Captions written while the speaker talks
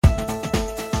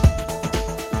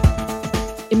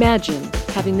Imagine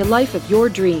having the life of your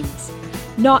dreams.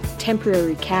 Not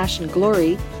temporary cash and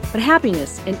glory, but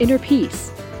happiness and inner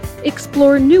peace.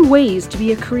 Explore new ways to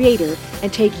be a creator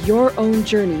and take your own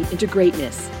journey into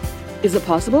greatness. Is it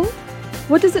possible?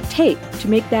 What does it take to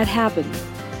make that happen?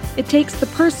 It takes the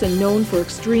person known for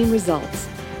extreme results.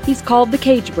 He's called the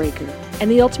cage breaker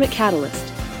and the ultimate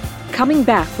catalyst. Coming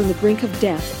back from the brink of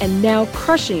death and now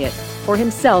crushing it for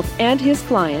himself and his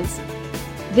clients,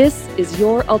 this is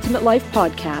Your Ultimate Life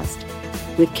Podcast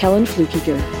with Kellen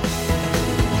Flukiger.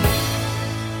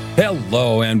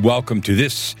 Hello and welcome to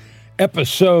this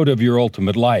episode of Your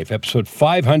Ultimate Life, episode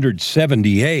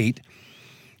 578.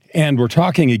 And we're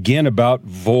talking again about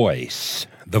voice,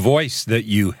 the voice that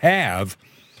you have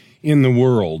in the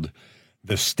world,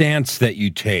 the stance that you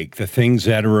take, the things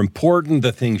that are important,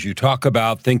 the things you talk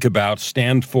about, think about,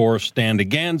 stand for, stand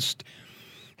against,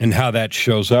 and how that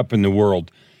shows up in the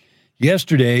world.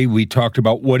 Yesterday, we talked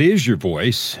about what is your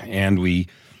voice, and we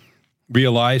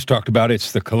talked about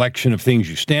it's the collection of things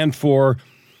you stand for.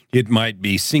 It might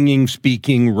be singing,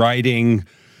 speaking, writing,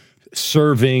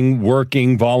 serving,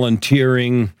 working,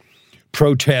 volunteering,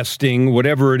 protesting,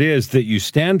 whatever it is that you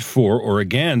stand for or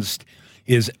against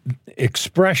is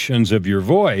expressions of your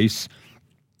voice.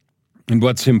 And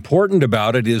what's important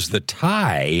about it is the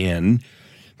tie-in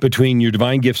between your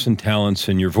divine gifts and talents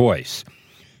and your voice.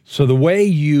 So the way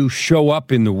you show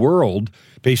up in the world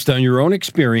based on your own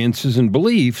experiences and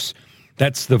beliefs,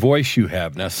 that's the voice you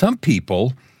have. Now, some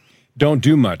people don't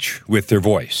do much with their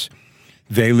voice.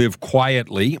 They live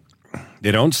quietly.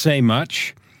 They don't say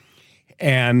much.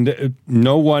 And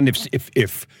no one,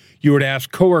 if you were to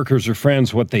ask coworkers or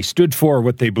friends what they stood for,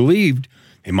 what they believed,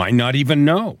 they might not even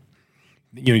know.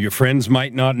 You know, your friends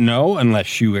might not know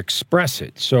unless you express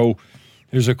it. So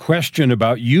there's a question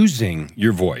about using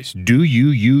your voice. Do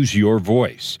you use your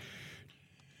voice?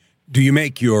 Do you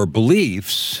make your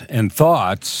beliefs and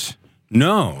thoughts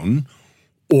known,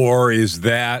 or is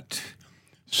that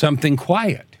something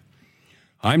quiet?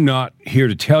 I'm not here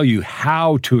to tell you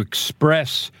how to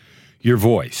express your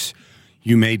voice.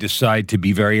 You may decide to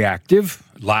be very active,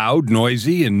 loud,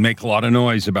 noisy, and make a lot of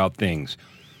noise about things.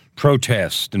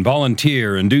 Protest and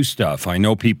volunteer and do stuff. I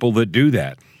know people that do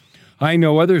that. I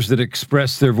know others that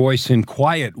express their voice in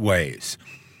quiet ways.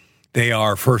 They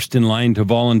are first in line to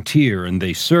volunteer, and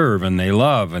they serve, and they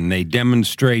love, and they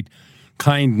demonstrate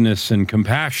kindness and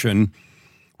compassion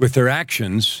with their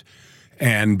actions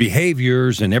and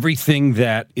behaviors and everything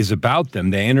that is about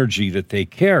them, the energy that they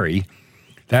carry.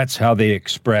 That's how they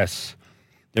express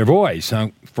their voice.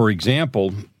 For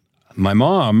example, my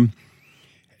mom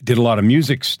did a lot of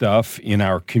music stuff in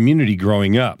our community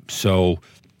growing up. So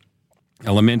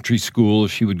elementary school,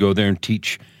 she would go there and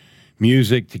teach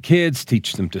music to kids,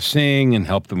 teach them to sing and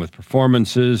help them with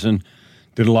performances, and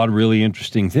did a lot of really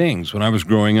interesting things. When I was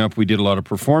growing up, we did a lot of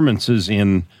performances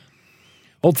in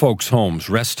old folks'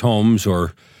 homes, rest homes,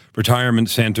 or retirement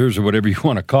centers, or whatever you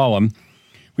want to call them.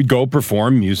 We'd go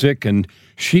perform music, and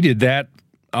she did that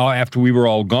after we were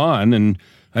all gone, and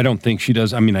I don't think she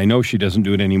does. I mean, I know she doesn't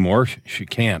do it anymore. She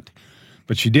can't.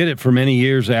 But she did it for many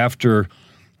years after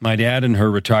my dad and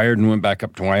her retired and went back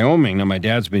up to Wyoming. Now, my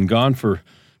dad's been gone for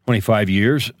 25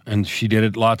 years, and she did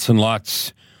it lots and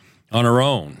lots on her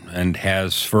own and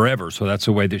has forever. So that's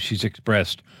a way that she's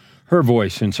expressed her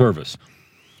voice in service.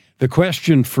 The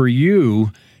question for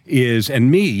you is, and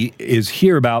me, is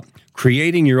here about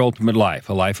creating your ultimate life,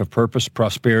 a life of purpose,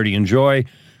 prosperity, and joy,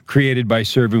 created by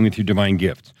serving with your divine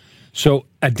gifts. So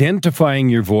identifying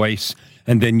your voice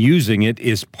and then using it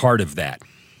is part of that.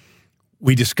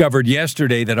 We discovered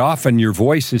yesterday that often your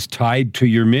voice is tied to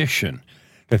your mission,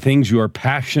 the things you are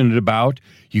passionate about,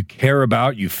 you care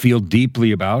about, you feel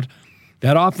deeply about.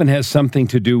 That often has something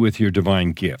to do with your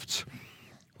divine gifts.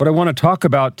 What I want to talk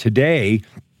about today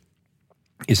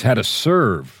is how to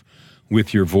serve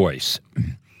with your voice.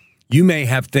 You may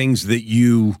have things that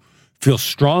you feel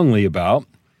strongly about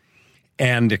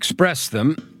and express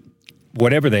them,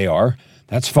 whatever they are,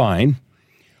 that's fine.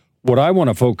 What I want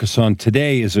to focus on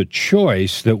today is a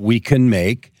choice that we can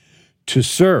make to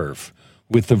serve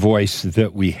with the voice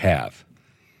that we have.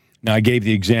 Now, I gave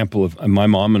the example of my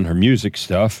mom and her music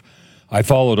stuff. I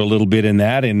followed a little bit in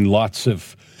that in lots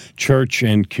of church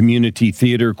and community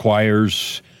theater,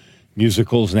 choirs,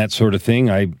 musicals, and that sort of thing.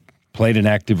 I played an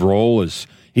active role as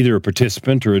either a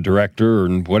participant or a director or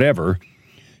whatever,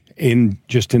 in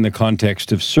the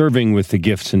context of serving with the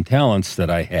gifts and talents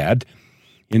that I had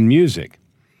in music.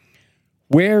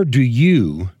 Where do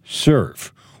you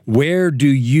serve? Where do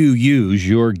you use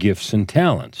your gifts and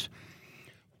talents?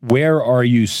 Where are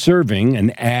you serving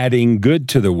and adding good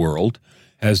to the world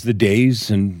as the days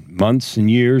and months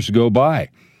and years go by?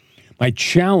 My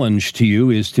challenge to you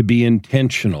is to be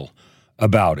intentional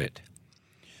about it.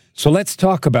 So let's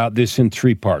talk about this in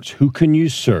three parts. Who can you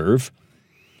serve?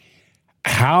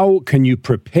 How can you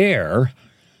prepare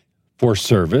for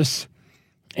service?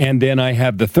 And then I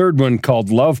have the third one called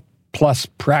Love plus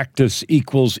Practice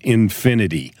equals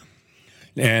Infinity.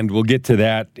 And we'll get to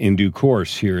that in due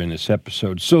course here in this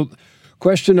episode. So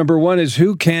question number one is,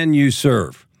 who can you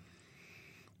serve?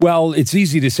 Well, it's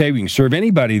easy to say we can serve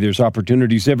anybody. There's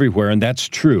opportunities everywhere, and that's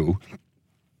true.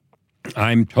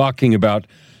 I'm talking about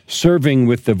serving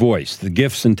with the voice, the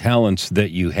gifts and talents that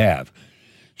you have.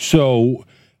 So,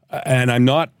 and I'm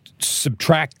not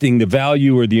subtracting the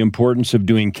value or the importance of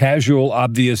doing casual,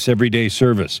 obvious, everyday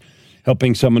service,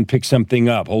 helping someone pick something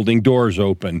up, holding doors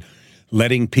open,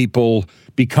 letting people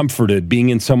be comforted, being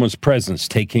in someone's presence,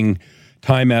 taking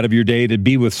time out of your day to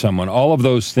be with someone. All of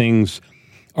those things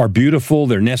are beautiful,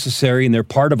 they're necessary, and they're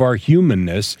part of our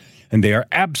humanness, and they are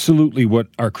absolutely what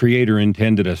our Creator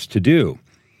intended us to do.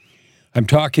 I'm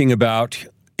talking about,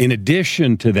 in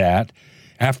addition to that,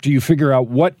 after you figure out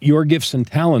what your gifts and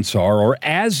talents are, or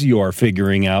as you are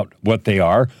figuring out what they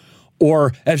are,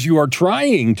 or as you are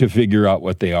trying to figure out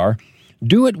what they are,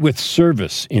 do it with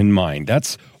service in mind.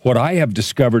 That's what I have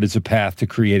discovered as a path to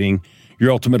creating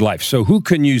your ultimate life. So who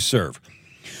can you serve?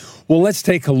 Well, let's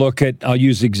take a look at, I'll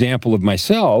use the example of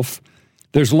myself.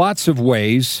 There's lots of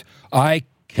ways I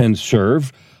can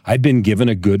serve. I've been given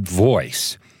a good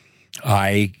voice.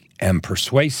 I am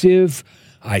persuasive.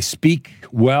 I speak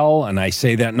well, and I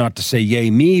say that not to say yay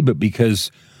me, but because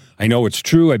I know it's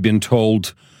true. I've been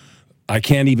told, I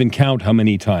can't even count how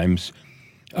many times,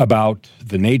 about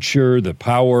the nature, the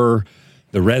power,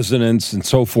 the resonance, and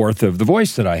so forth of the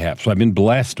voice that I have. So I've been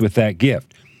blessed with that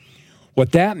gift.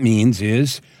 What that means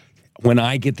is when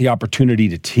I get the opportunity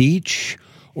to teach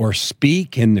or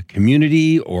speak in the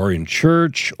community or in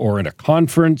church or in a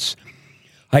conference,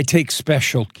 I take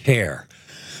special care.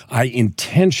 I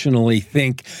intentionally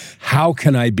think, how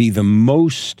can I be the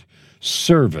most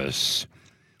service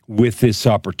with this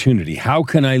opportunity? How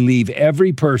can I leave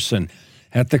every person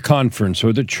at the conference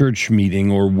or the church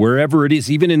meeting or wherever it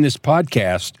is, even in this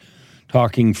podcast,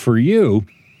 talking for you?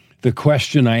 The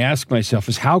question I ask myself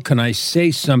is, how can I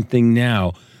say something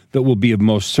now that will be of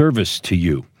most service to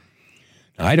you?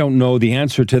 I don't know the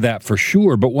answer to that for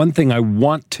sure, but one thing I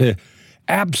want to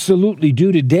absolutely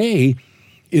do today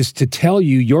is to tell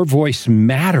you your voice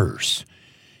matters.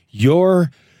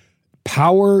 Your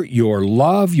power, your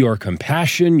love, your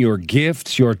compassion, your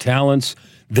gifts, your talents,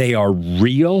 they are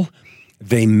real,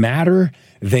 they matter,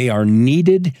 they are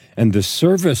needed, and the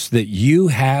service that you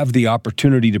have the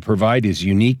opportunity to provide is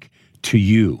unique to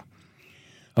you.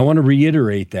 I want to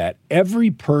reiterate that. Every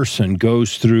person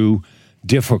goes through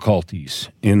difficulties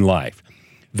in life.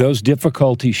 Those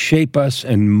difficulties shape us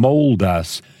and mold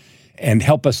us and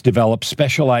help us develop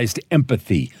specialized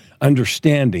empathy,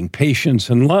 understanding, patience,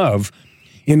 and love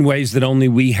in ways that only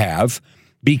we have,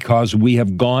 because we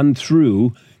have gone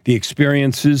through the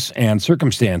experiences and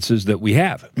circumstances that we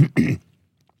have.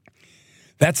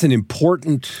 That's an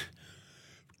important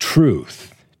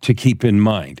truth to keep in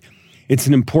mind. It's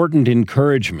an important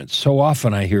encouragement. So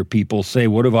often I hear people say,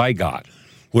 what have I got?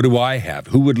 What do I have?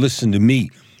 Who would listen to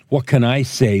me? What can I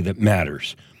say that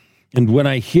matters? And when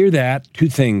I hear that, two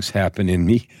things happen in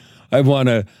me. I want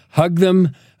to hug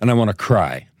them and I want to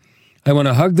cry. I want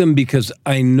to hug them because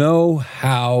I know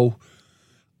how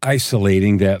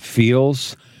isolating that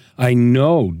feels. I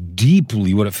know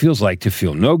deeply what it feels like to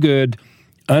feel no good,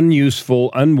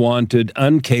 unuseful, unwanted,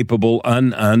 incapable,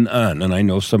 and I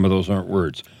know some of those aren't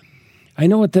words. I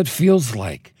know what that feels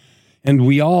like. And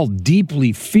we all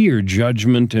deeply fear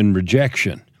judgment and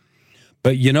rejection.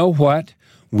 But you know what?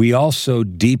 We also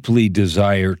deeply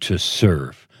desire to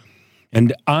serve.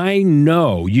 And I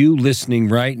know you listening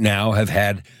right now have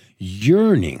had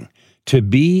yearning to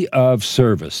be of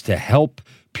service, to help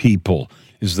people,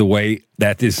 is the way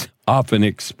that is often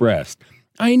expressed.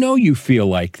 I know you feel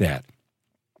like that.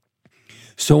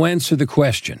 So answer the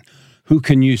question, who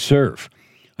can you serve?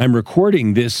 I'm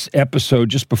recording this episode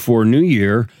just before New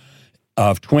Year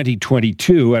of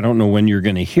 2022. I don't know when you're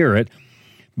going to hear it,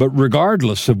 but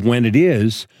regardless of when it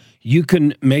is, you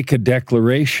can make a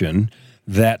declaration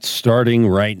that starting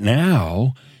right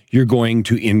now, you're going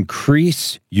to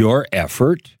increase your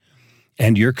effort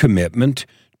and your commitment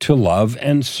to love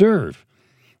and serve,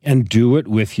 and do it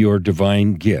with your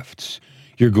divine gifts.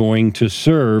 You're going to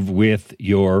serve with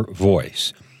your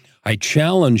voice. I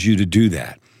challenge you to do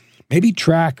that. Maybe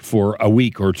track for a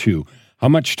week or two how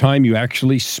much time you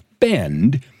actually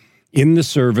spend in the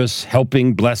service,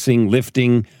 helping, blessing,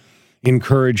 lifting,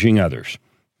 encouraging others.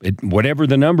 Whatever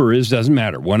the number is, doesn't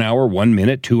matter. 1 hour, 1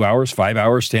 minute, 2 hours, 5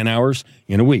 hours, 10 hours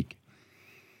in a week.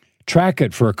 Track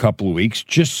it for a couple of weeks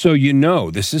just so you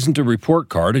know this isn't a report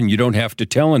card and you don't have to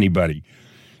tell anybody.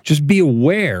 Just be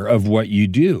aware of what you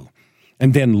do.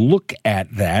 And then look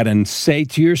at that and say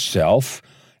to yourself,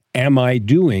 am I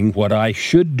doing what I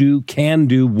should do, can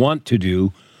do, want to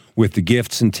do with the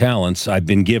gifts and talents I've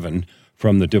been given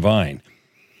from the divine?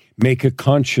 Make a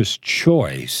conscious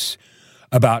choice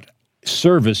about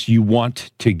service you want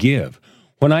to give.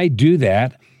 When I do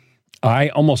that, I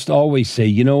almost always say,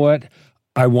 you know what?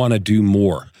 I want to do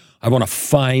more. I want to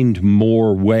find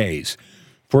more ways.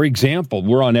 For example,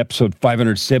 we're on episode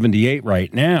 578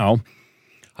 right now.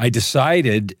 I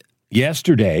decided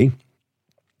yesterday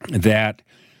that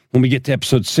when we get to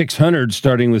episode 600,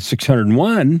 starting with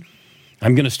 601,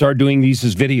 I'm going to start doing these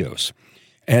as videos.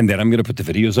 And then I'm going to put the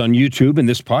videos on YouTube, and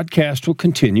this podcast will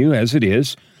continue as it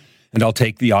is. And I'll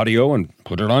take the audio and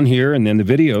put it on here, and then the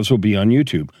videos will be on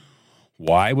YouTube.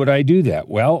 Why would I do that?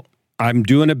 Well, I'm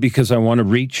doing it because I want to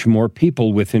reach more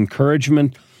people with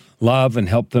encouragement, love, and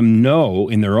help them know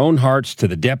in their own hearts, to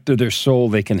the depth of their soul,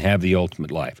 they can have the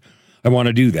ultimate life. I want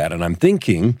to do that. And I'm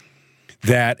thinking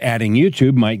that adding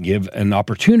YouTube might give an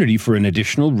opportunity for an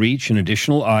additional reach, an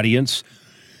additional audience,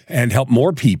 and help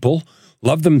more people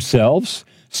love themselves,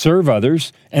 serve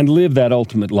others, and live that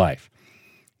ultimate life.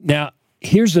 Now,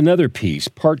 here's another piece.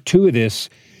 Part 2 of this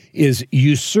is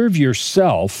you serve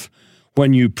yourself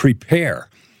when you prepare.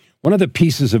 One of the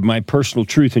pieces of my personal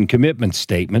truth and commitment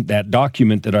statement, that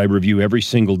document that I review every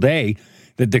single day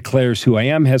that declares who I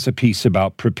am, has a piece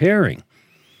about preparing.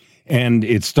 And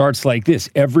it starts like this: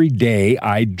 every day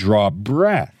I draw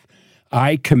breath,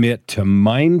 I commit to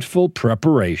mindful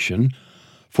preparation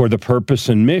for the purpose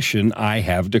and mission I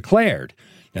have declared.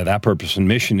 Now, that purpose and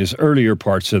mission is earlier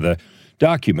parts of the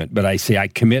document, but I say I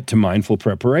commit to mindful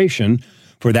preparation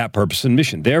for that purpose and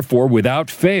mission. Therefore,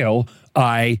 without fail,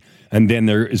 and then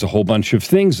there is a whole bunch of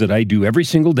things that I do every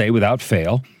single day without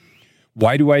fail.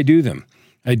 Why do I do them?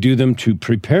 I do them to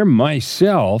prepare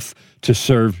myself to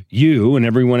serve you and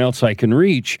everyone else I can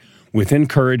reach with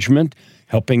encouragement,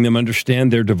 helping them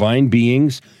understand their divine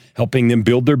beings, helping them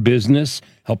build their business,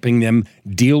 helping them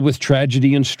deal with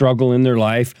tragedy and struggle in their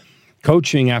life.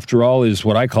 Coaching, after all, is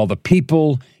what I call the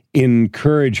people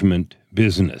encouragement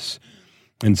business.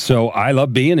 And so I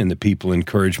love being in the people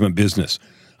encouragement business.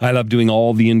 I love doing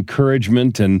all the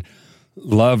encouragement and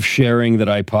love sharing that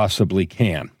I possibly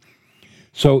can.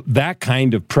 So that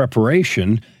kind of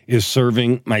preparation is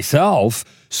serving myself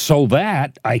so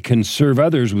that I can serve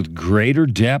others with greater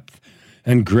depth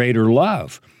and greater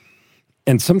love.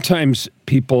 And sometimes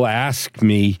people ask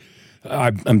me,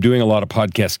 I'm doing a lot of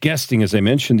podcast guesting, as I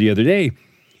mentioned the other day,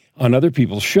 on other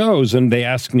people's shows, and they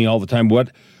ask me all the time,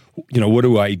 what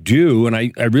do I do? And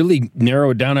I really narrow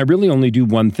it down. I really only do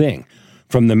one thing.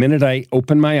 From the minute I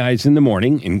open my eyes in the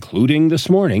morning, including this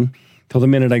morning, till the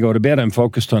minute I go to bed, I'm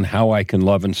focused on how I can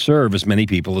love and serve as many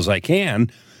people as I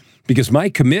can, because my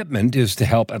commitment is to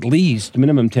help at least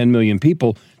minimum 10 million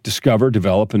people discover,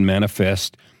 develop, and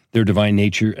manifest their divine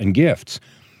nature and gifts.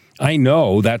 I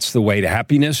know that's the way to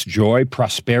happiness, joy,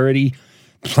 prosperity,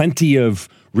 plenty of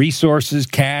resources,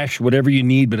 cash, whatever you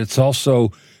need, but it's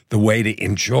also the way to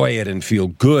enjoy it and feel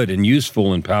good and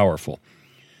useful and powerful.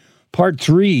 Part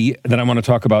 3 that I want to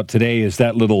talk about today is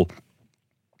that little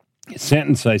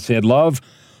sentence I said, love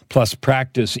plus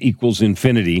practice equals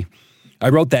infinity. I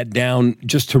wrote that down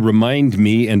just to remind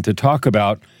me and to talk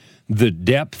about the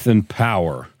depth and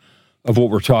power of what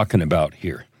we're talking about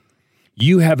here.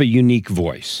 You have a unique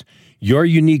voice. Your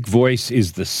unique voice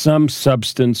is the sum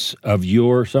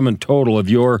and total of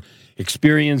your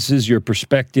experiences, your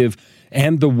perspective,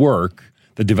 and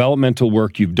the developmental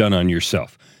work you've done on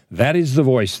yourself. That is the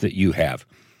voice that you have.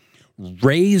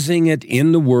 Raising it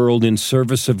in the world in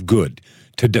service of good,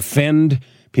 to defend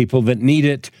people that need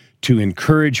it, to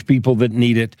encourage people that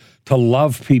need it, to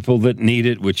love people that need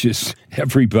it, which is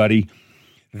everybody.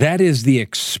 That is the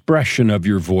expression of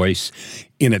your voice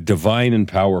in a divine and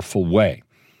powerful way.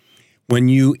 When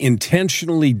you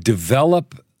intentionally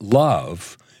develop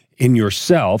love in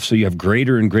yourself, so you have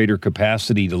greater and greater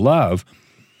capacity to love,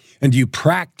 and you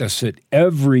practice it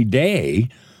every day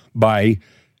by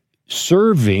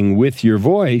serving with your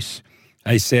voice,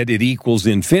 I said it equals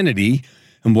infinity.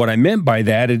 And what I meant by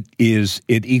that is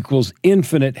it equals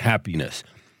infinite happiness.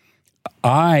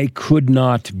 I could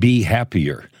not be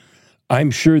happier.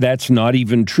 I'm sure that's not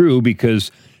even true,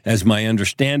 because as my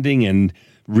understanding and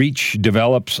reach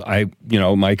develops,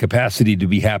 my capacity to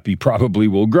be happy probably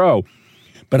will grow.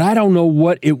 But I don't know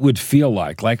what it would feel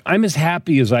like. Like, I'm as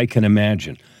happy as I can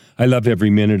imagine. I love every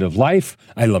minute of life.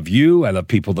 I love you. I love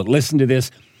people that listen to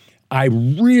this. I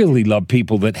really love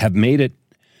people that have made it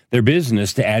their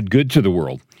business to add good to the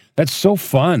world. That's so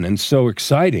fun and so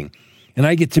exciting. And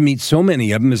I get to meet so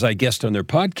many of them as I guest on their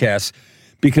podcasts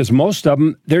because most of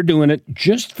them, they're doing it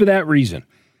just for that reason,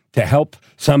 to help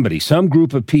somebody, some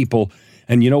group of people.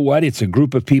 And you know what? It's a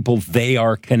group of people they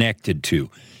are connected to.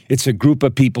 It's a group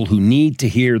of people who need to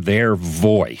hear their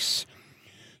voice.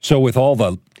 So with all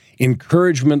the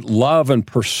encouragement, love, and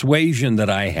persuasion that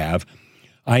I have,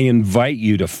 I invite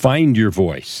you to find your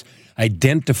voice,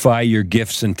 identify your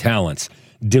gifts and talents,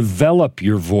 develop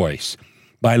your voice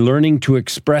by learning to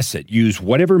express it. Use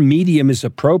whatever medium is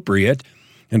appropriate,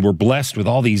 and we're blessed with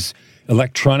all these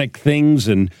electronic things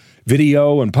and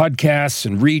video and podcasts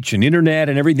and reach and internet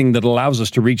and everything that allows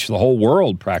us to reach the whole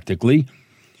world practically.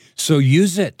 So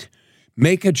use it.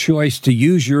 Make a choice to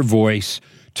use your voice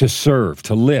to serve,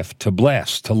 to lift, to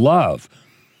bless, to love.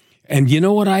 And you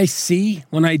know what I see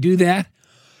when I do that?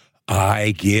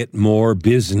 I get more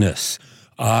business.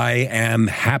 I am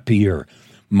happier.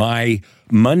 My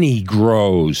money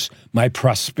grows. My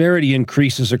prosperity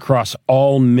increases across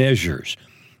all measures.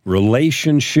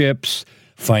 Relationships,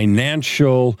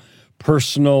 financial,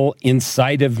 personal,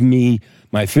 inside of me,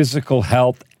 my physical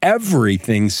health,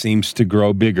 everything seems to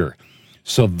grow bigger.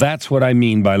 So that's what I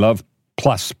mean by love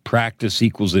plus practice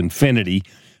equals infinity.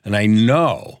 And I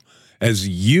know as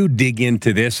you dig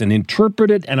into this and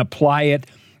interpret it and apply it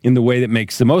in the way that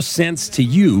makes the most sense to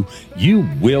you, you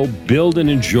will build and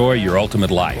enjoy your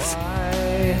ultimate life.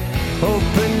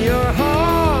 Open your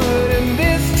heart and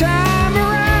this time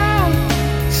around.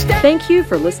 Thank you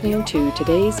for listening to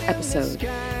today's episode.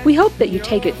 We hope that you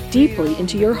take it deeply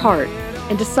into your heart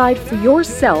and decide for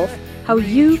yourself how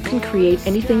you can create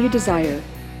anything you desire.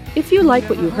 If you like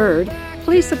what you heard,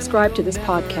 please subscribe to this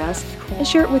podcast and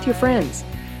share it with your friends.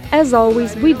 As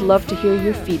always, we'd love to hear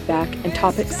your feedback and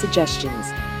topic suggestions.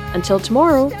 Until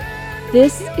tomorrow,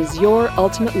 this is Your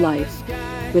Ultimate Life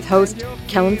with host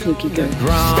Kellen Flukiger.